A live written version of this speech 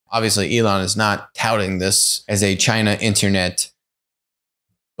obviously Elon is not touting this as a China internet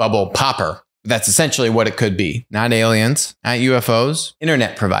bubble popper. That's essentially what it could be. Not aliens, not UFOs,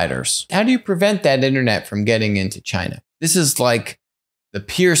 internet providers. How do you prevent that internet from getting into China? This is like the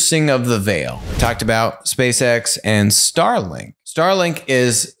piercing of the veil. We talked about SpaceX and Starlink. Starlink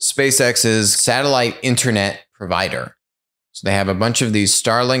is SpaceX's satellite internet provider. So they have a bunch of these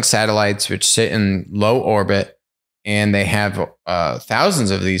Starlink satellites which sit in low orbit, and they have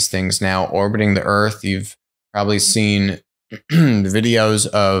thousands of these things now orbiting the Earth. You've probably seen videos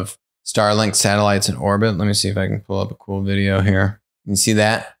of Starlink satellites in orbit. Let me see if I can pull up a cool video here. You can see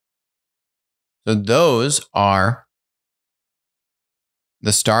that? So those are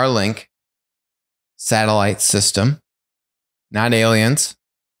the Starlink satellite system. Not aliens,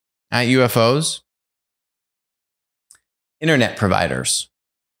 not UFOs, internet providers.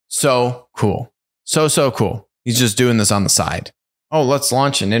 So cool. So cool. He's just doing this on the side. Oh, let's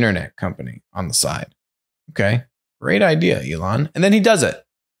launch an internet company on the side. Okay, great idea, Elon. And then he does it.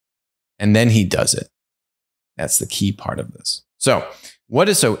 That's the key part of this. So what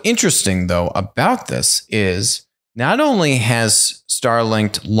is so interesting, though, about this is not only has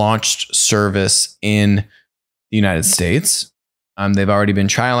Starlink launched service in the United States, they've already been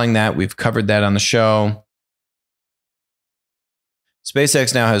trialing that. We've covered that on the show.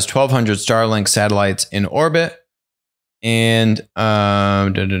 SpaceX now has 1,200 Starlink satellites in orbit. And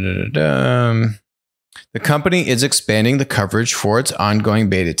the company is expanding the coverage for its ongoing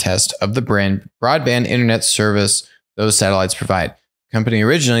beta test of the broadband internet service those satellites provide. The company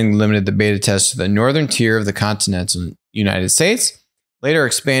originally limited the beta test to the northern tier of the continental United States, later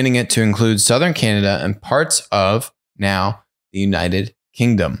expanding it to include southern Canada and parts of now the United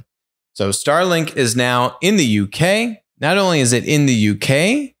Kingdom. So Starlink is now in the UK. Not only is it in the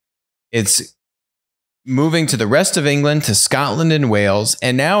UK, it's moving to the rest of England, to Scotland and Wales,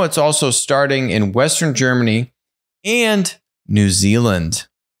 and now it's also starting in Western Germany and New Zealand,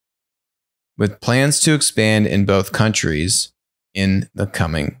 with plans to expand in both countries in the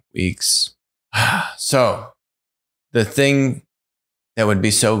coming weeks. So, the thing that would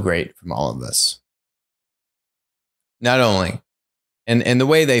be so great from all of this, not only, and the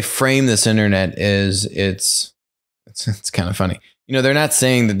way they frame this internet is it's kind of funny. You know, they're not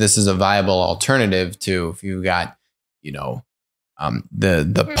saying that this is a viable alternative to if you've got, you know,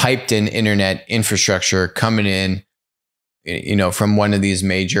 the piped in internet infrastructure coming in, you know, from one of these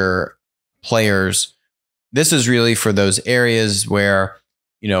major players. This is really for those areas where,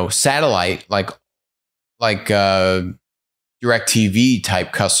 you know, satellite, like DirecTV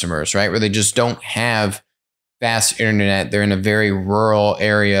type customers, right? Where they just don't have fast internet. They're in a very rural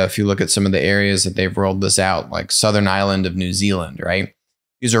area. If you look at some of the areas that they've rolled this out, like Southern Island of New Zealand, right?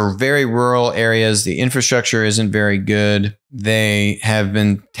 These are very rural areas. The infrastructure isn't very good. They have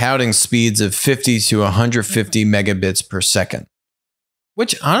been touting speeds of 50 to 150 megabits per second,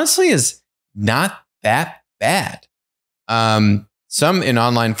 which honestly is not that bad. Some in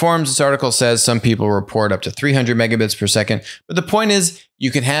online forums, this article says some people report up to 300 megabits per second. But the point is, you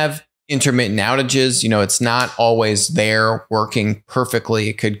can have intermittent outages. You know, it's not always there working perfectly.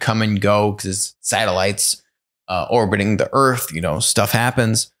 It could come and go because satellites orbiting the Earth, you know, stuff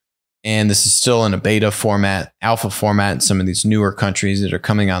happens. And this is still in a beta format, alpha format in some of these newer countries that are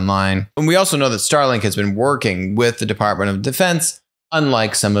coming online. And we also know that Starlink has been working with the Department of Defense,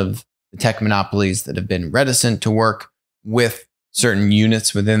 unlike some of the tech monopolies that have been reticent to work with certain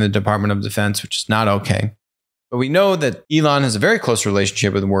units within the Department of Defense, which is not okay. But we know that Elon has a very close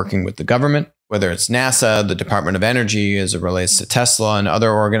relationship with working with the government, whether it's NASA, the Department of Energy, as it relates to Tesla and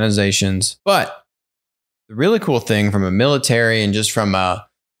other organizations. But the really cool thing from a military and just from a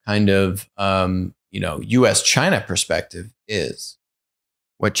kind of, you know, US-China perspective is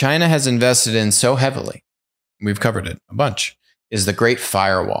what China has invested in so heavily, we've covered it a bunch, is the Great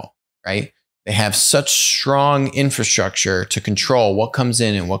Firewall, right? They have such strong infrastructure to control what comes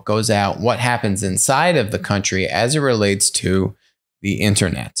in and what goes out, what happens inside of the country as it relates to the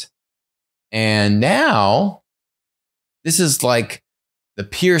internet. And now this is like the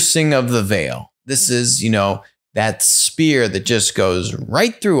piercing of the veil. This is, you know, that spear that just goes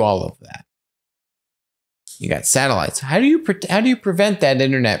right through all of that. You got satellites. How do you prevent that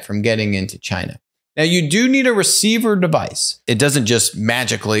internet from getting into China? Now, you do need a receiver device. It doesn't just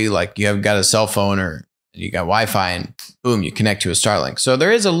magically, like you have got a cell phone or you got Wi-Fi and boom, you connect to a Starlink. So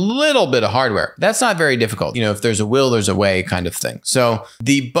there is a little bit of hardware. That's not very difficult. You know, if there's a will, there's a way kind of thing. So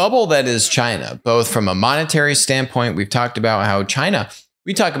the bubble that is China, both from a monetary standpoint, we've talked about how China,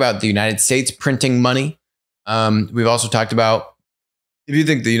 we talk about the United States printing money. We've also talked about, if you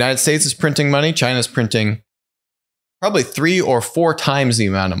think the United States is printing money, China's printing probably 3 or 4 times the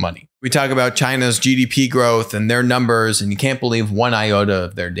amount of money. We talk about China's GDP growth and their numbers, and you can't believe one iota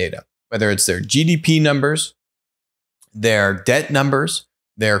of their data, whether it's their GDP numbers, their debt numbers,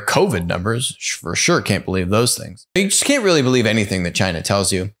 their COVID numbers. For sure, can't believe those things. You just can't really believe anything that China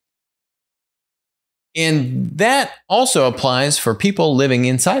tells you. And that also applies for people living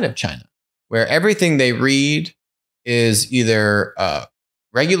inside of China, where everything they read is either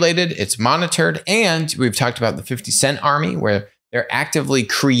regulated, it's monitored, and we've talked about the 50 Cent Army, where they're actively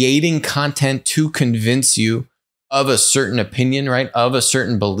creating content to convince you of a certain opinion, right? Of a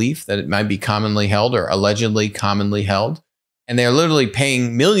certain belief that it might be commonly held or allegedly commonly held. And they're literally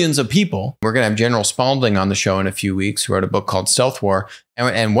paying millions of people. We're going to have General Spalding on the show in a few weeks, who wrote a book called Stealth War.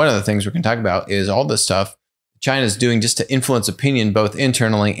 And one of the things we're going to talk about is all this stuff China's doing just to influence opinion, both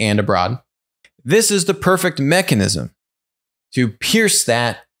internally and abroad. This is the perfect mechanism to pierce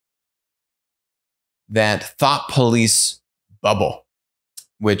that thought police bubble,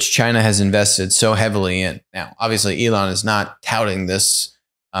 which China has invested so heavily in. Now, obviously, Elon is not touting this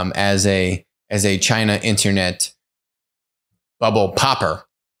as a China internet bubble popper.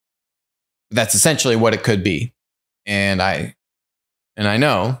 That's essentially what it could be. And I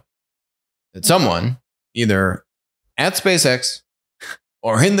know that someone, either at SpaceX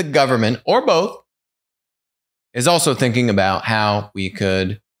or in the government or both, is also thinking about how we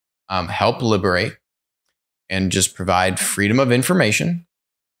could help liberate and just provide freedom of information.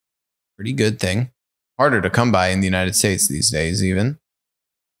 Pretty good thing. Harder to come by in the United States these days even,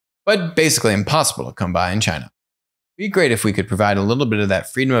 but basically impossible to come by in China. It'd be great if we could provide a little bit of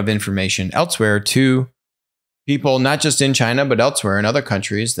that freedom of information elsewhere to people, not just in China, but elsewhere in other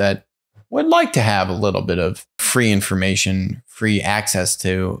countries that would like to have a little bit of free information, free access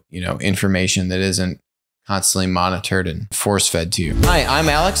to, information that isn't constantly monitored and force-fed to you. Hi, I'm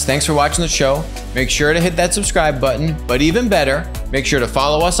Alex. Thanks for watching the show. Make sure to hit that subscribe button, but even better, make sure to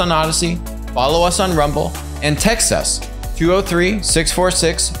follow us on Odyssey, follow us on Rumble, and text us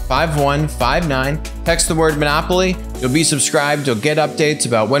 203-646-5159. Text the word Monopoly. You'll be subscribed. You'll get updates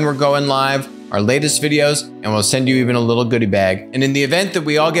about when we're going live, our latest videos, and we'll send you even a little goodie bag. And in the event that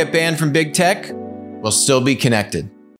we all get banned from big tech, we'll still be connected.